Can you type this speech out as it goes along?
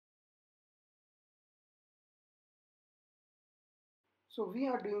So we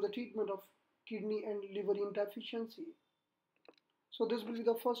are doing the treatment of kidney and liver in deficiency. So this will be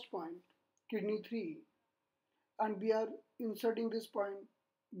the first point, kidney 3, and we are inserting this point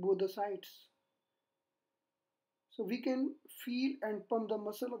both the sides. So we can feel and pump the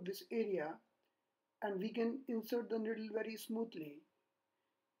muscle of this area, and we can insert the needle very smoothly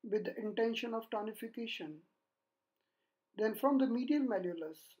with the intention of tonification. Then from the medial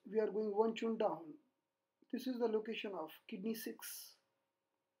malleolus, we are going one tune down. This is the location of kidney 6.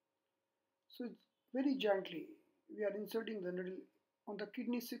 So very gently, we are inserting the needle on the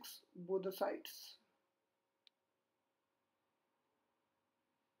kidney 6, both the sides.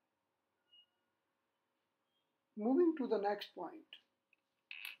 Moving to the next point,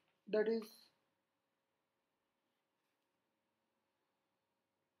 that is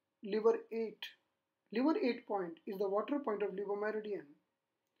liver 8. Liver 8 point is the water point of liver meridian,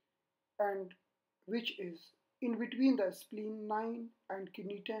 and which is in between the spleen 9 and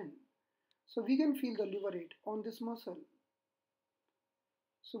kidney 10. So we can feel the liver 8 on this muscle.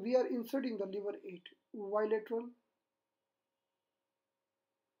 So we are inserting the liver 8 bilateral.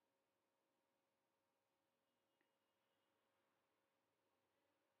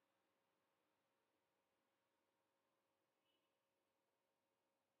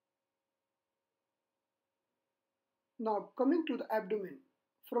 Now coming to the abdomen,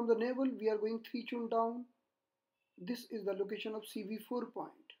 from the navel we are going 3 tune down. This is the location of CV4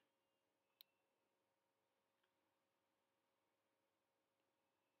 point.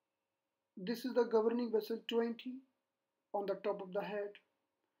 This is the governing vessel 20 on the top of the head,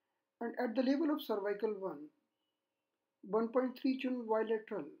 and at the level of cervical 1.3 tune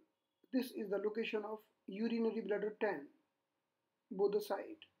bilateral. This is the location of urinary bladder 10, both the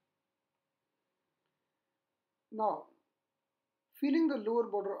side. Now, feeling the lower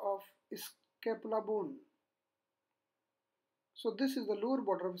border of scapula bone. So this is the lower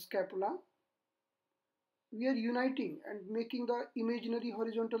border of scapula. We are uniting and making the imaginary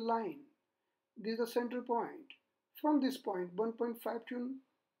horizontal line. This is the center point. From this point, 1.5 tune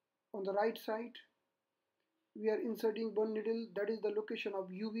on the right side, we are inserting one needle, that is the location of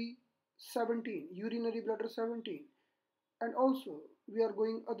UV17, urinary bladder 17. And also, we are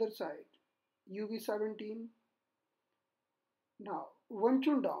going other side, UV17. Now, one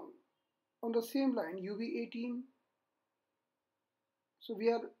tune down on the same line, UV18. So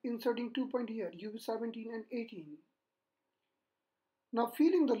we are inserting 2 points here, UV17 and 18. Now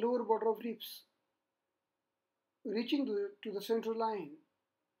feeling the lower border of ribs, reaching to the central line.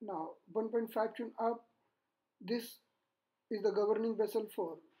 Now 1.5 tune up. This is the governing vessel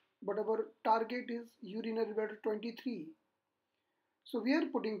 4, but our target is urinary bladder 23. So we are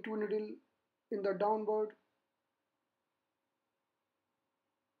putting 2 needle in the downward.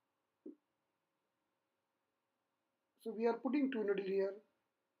 So we are putting 2 needle here,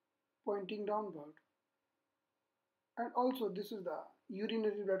 pointing downward. And also this is the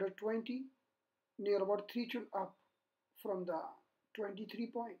urinary bladder 20, near about 3 tune up from the 23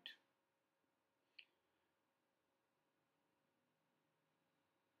 point.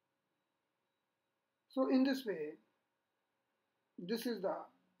 So in this way, this is the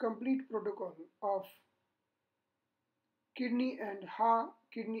complete protocol of kidney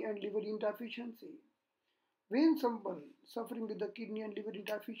and liver insufficiency. When someone suffering with the kidney and liver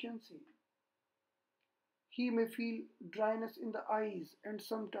insufficiency, he may feel dryness in the eyes and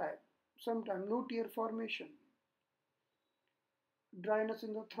sometimes no tear formation, dryness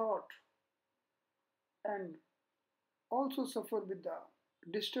in the throat, and also suffer with the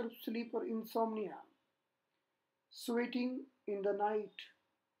disturbed sleep or insomnia, sweating in the night,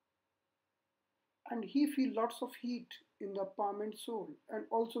 and he feel lots of heat in the palm and sole, and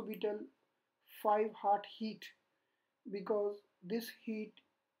also we tell 5 heart heat, because this heat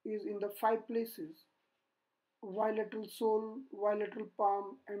is in the 5 places: bilateral sole, bilateral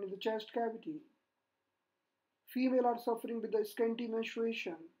palm, and in the chest cavity. Female are suffering with the scanty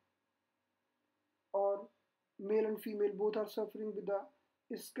menstruation, or male and female both are suffering with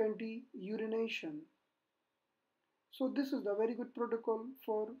the scanty urination. So this is the very good protocol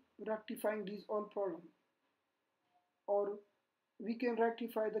for rectifying these all problems. Or we can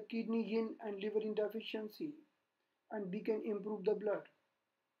rectify the kidney yin and liver insufficiency, and we can improve the blood,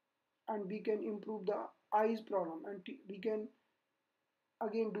 and we can improve the eyes problem, and we can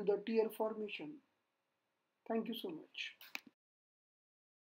again do the tear formation. Thank you so much.